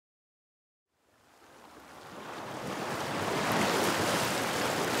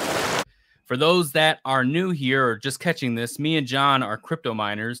For those that are new here or just catching this, me and John are crypto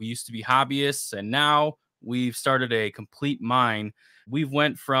miners. We used to be hobbyists, and now we've started a complete mine. We've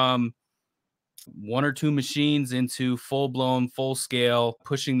went from 1 or 2 machines into full-blown, full-scale,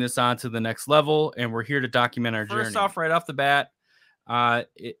 pushing this on to the next level, and we're here to document our journey. First off, right off the bat,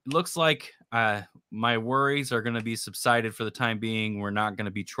 it looks like my worries are going to be subsided for the time being. We're not going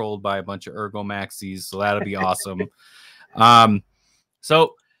to be trolled by a bunch of Ergo Maxis, so that'll be awesome.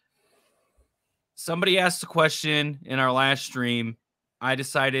 So somebody asked a question in our last stream. I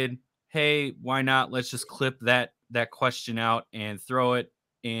decided, hey, why not? Let's just clip that question out and throw it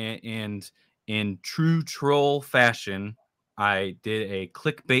and in true troll fashion, I did a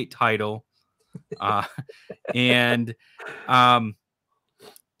clickbait title and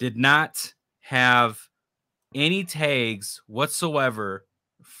did not have any tags whatsoever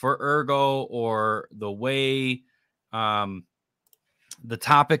for Ergo or the way the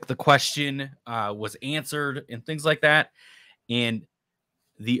topic, the question was answered and things like that. And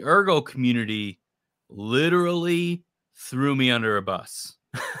the Ergo community literally threw me under a bus.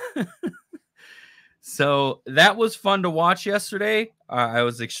 So that was fun to watch yesterday. I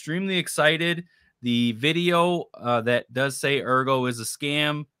was extremely excited. The video that does say Ergo is a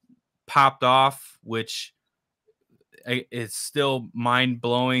scam popped off, which is still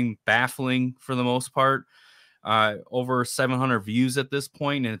mind-blowing, baffling for the most part. Over 700 views at this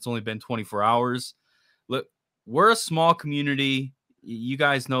point, and it's only been 24 hours. Look, we're a small community. You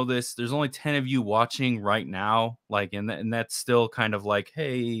guys know this. There's only 10 of you watching right now. Like, and that's still kind of like,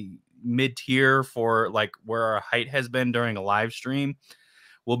 hey, mid-tier for like where our height has been during a live stream.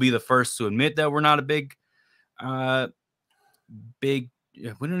 We'll be the first to admit that we're not a big we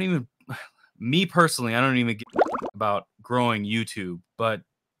don't even, me personally, I don't even get about growing YouTube, but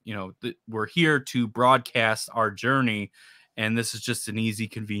you know, we're here to broadcast our journey, and this is just an easy,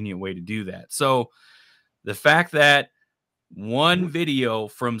 convenient way to do that. So the fact that one video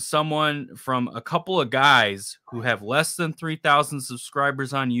from a couple of guys who have less than 3,000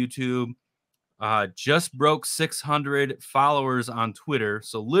 subscribers on YouTube, just broke 600 followers on Twitter.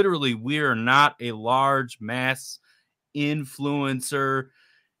 So literally, we are not a large mass influencer.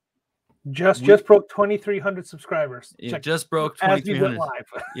 Just broke 2,300 subscribers. It just broke 2,300.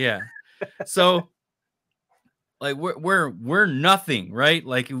 Yeah. So like we're nothing, right?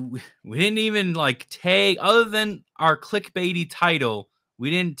 Like we didn't even like tag, other than our clickbaity title. We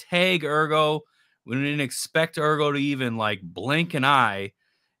didn't tag Ergo. We didn't expect Ergo to even like blink an eye.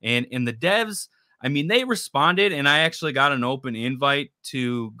 And the devs, I mean, they responded, and I actually got an open invite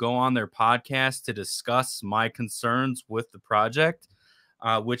to go on their podcast to discuss my concerns with the project,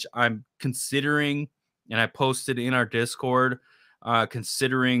 which I'm considering, and I posted in our Discord,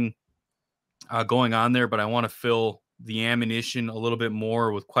 considering going on there, but I want to fill the ammunition a little bit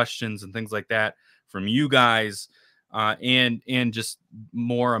more with questions and things like that from you guys, and just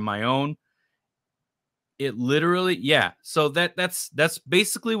more on my own. It literally, yeah. So that's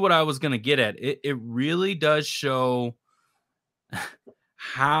basically what I was going to get at. It really does show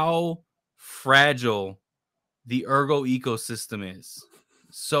how fragile the Ergo ecosystem is.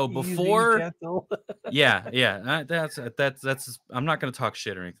 So before, yeah, that's I'm not going to talk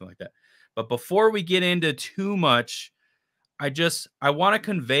shit or anything like that. But before we get into too much, I want to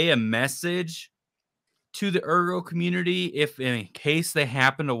convey a message to the Ergo community, if in case they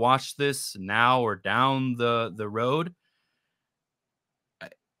happen to watch this now or down the road.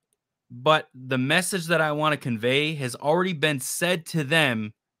 But the message that I want to convey has already been said to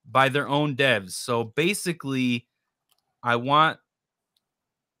them by their own devs. So basically, I want,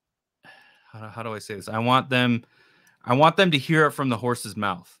 how do I say this? I want them to hear it from the horse's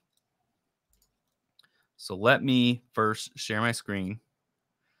mouth. So let me first share my screen.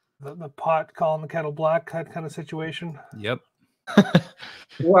 The pot calling the kettle black, that kind of situation. Yep.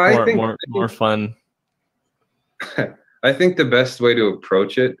 Well, I think more fun. I think the best way to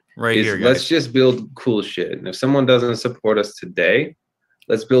approach it is here, let's just build cool shit. And if someone doesn't support us today,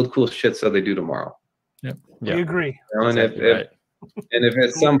 let's build cool shit so they do tomorrow. Yep. Yeah. We agree. You know, and if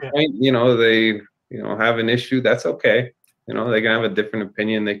at some point, you know, they have an issue, that's okay. You know, they can have a different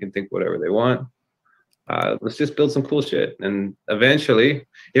opinion. They can think whatever they want. Let's just build some cool shit. And eventually,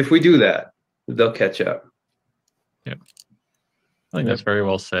 if we do that, they'll catch up. Yep. I think that's very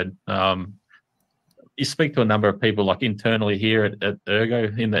well said. You speak to a number of people like internally here at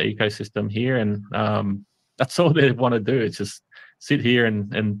Ergo in the ecosystem here, and that's all they want to do. It's just sit here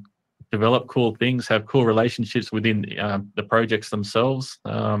and develop cool things, have cool relationships within the projects themselves.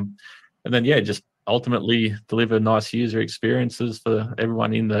 And then, yeah, just ultimately deliver nice user experiences for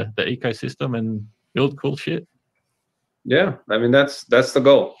everyone in the ecosystem and build cool shit. Yeah, I mean that's the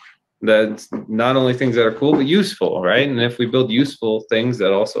goal. that's not only things that are cool, but useful, right? And if we build useful things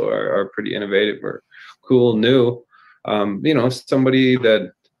that also are pretty innovative or cool, new, you know, somebody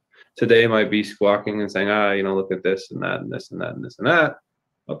that today might be squawking and saying, you know, look at this and that and this and that and this and that.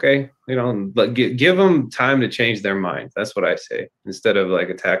 Okay, you know, but give them time to change their mind. That's what I say, instead of like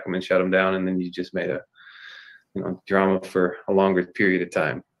attack them and shut them down, and then you just made a, you know, drama for a longer period of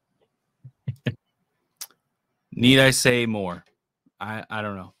time. Need I say more? I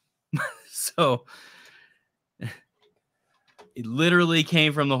don't know. So it literally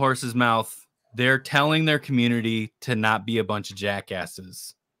came from the horse's mouth. They're telling their community to not be a bunch of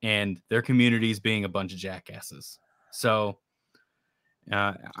jackasses, and their community is being a bunch of jackasses. So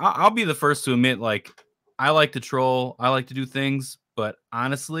I'll be the first to admit, like, I like to troll, I like to do things, but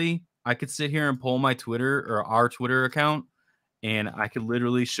honestly, I could sit here and pull my Twitter or our Twitter account, and I could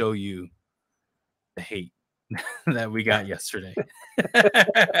literally show you the hate that we got yesterday.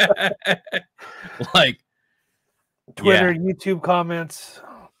 Like Twitter, YouTube comments.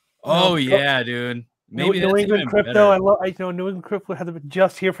 Oh yeah, dude. Maybe New England crypto. I know New England crypto has been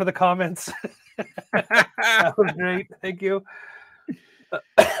just here for the comments. That was great. Thank you.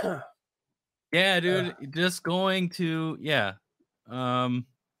 Yeah, dude. Just going to not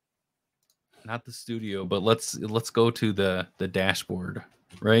the studio, but let's go to the dashboard,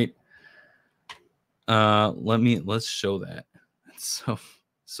 right? Let's show that. It's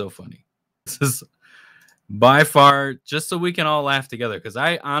so funny. This is by far, just so we can all laugh together, because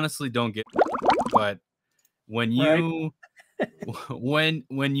I honestly don't get it. But when you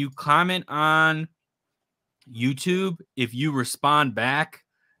when you comment on YouTube, if you respond back,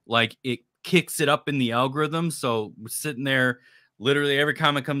 like, it kicks it up in the algorithm. So we're sitting there, literally every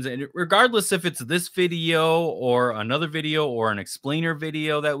comment comes in, regardless if it's this video or another video or an explainer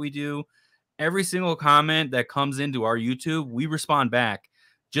video that we do. Every single comment that comes into our YouTube, we respond back,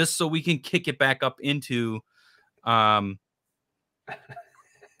 just so we can kick it back up into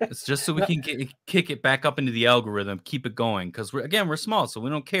it's just so we can kick it back up into the algorithm, keep it going, because we're small, so we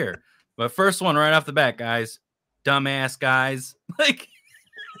don't care. But first one right off the bat, guys, dumbass guys, like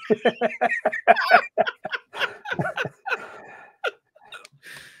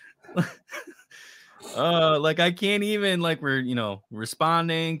like, I can't even, like, we're, you know,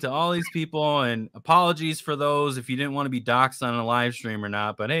 responding to all these people, and apologies for those if you didn't want to be doxxed on a live stream or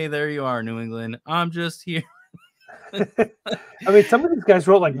not, but hey, there you are, New England. I'm just here. I mean, some of these guys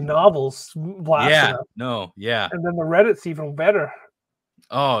wrote like novels blasting up. And then the Reddit's even better.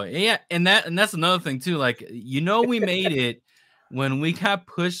 Oh yeah, and that's another thing too. Like, you know, we made it when we got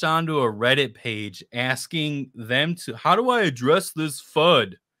pushed onto a Reddit page asking them to, how do I address this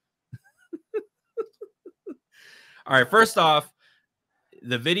FUD? All right, first off,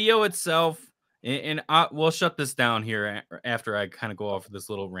 the video itself, and we'll shut this down here after I kind of go off this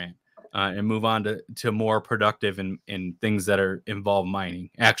little rant and move on to more productive and things that involve mining,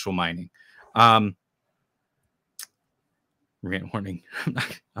 actual mining. Rant warning.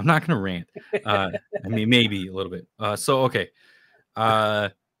 I'm not going to rant. I mean, maybe a little bit. So, okay.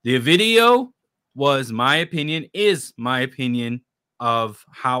 The video is my opinion of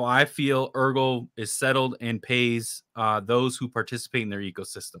how I feel Ergo is settled and pays those who participate in their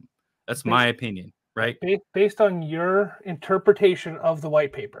ecosystem. That's my opinion, right? Based on your interpretation of the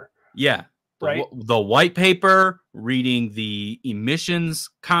white paper. Yeah. Right. The white paper, reading the emissions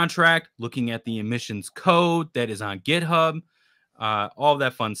contract, looking at the emissions code that is on GitHub, all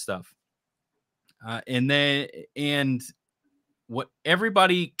that fun stuff. And what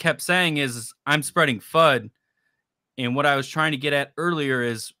everybody kept saying is, I'm spreading FUD. And what I was trying to get at earlier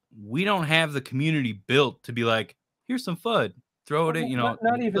is, we don't have the community built to be like, here's some FUD, throw it in, you know.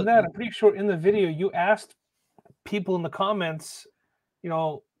 Not even that. I'm pretty sure in the video you asked people in the comments, you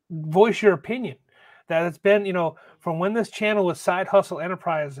know, voice your opinion. That it's been, you know, from when this channel was Side Hustle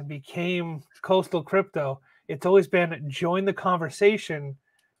Enterprise and became Coastal Crypto, it's always been, join the conversation.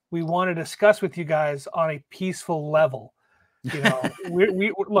 We want to discuss with you guys on a peaceful level. You know,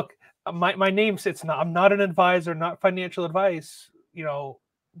 we look, my name sits now. I'm not an advisor, not financial advice. You know,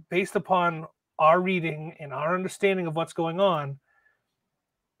 based upon our reading and our understanding of what's going on,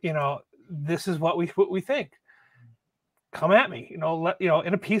 you know, this is what we think. Come at me, you know,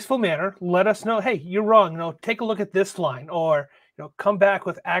 in a peaceful manner, let us know, hey, you're wrong. You know, take a look at this line, or, you know, come back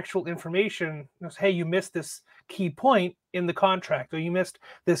with actual information. You know, hey, you missed this key point in the contract, or you missed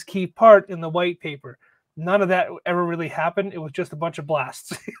this key part in the white paper. None of that ever really happened. It was just a bunch of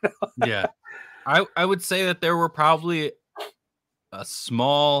blasts. You know? Yeah. I would say that there were probably a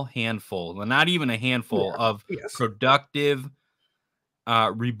small handful, well, not even a handful, of productive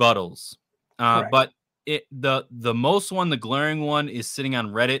rebuttals. But the most one, the glaring one, is sitting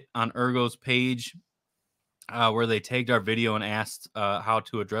on Reddit on Ergo's page, where they tagged our video and asked how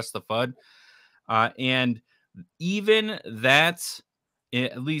to address the FUD. And even that,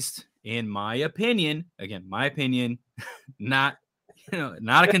 at least in my opinion, again, my opinion, not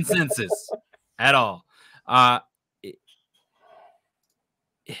not a consensus at all.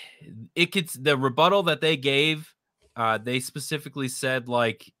 It gets the rebuttal that they gave. They specifically said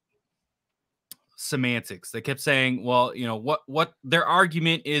like semantics. They kept saying, well, what their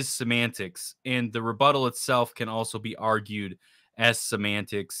argument is semantics, and the rebuttal itself can also be argued as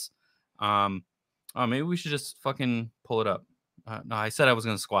semantics. Maybe we should just fucking pull it up. No, I said I was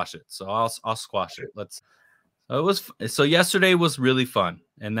going to squash it, so I'll squash it. So yesterday was really fun,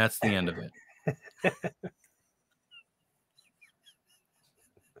 and that's the end of it.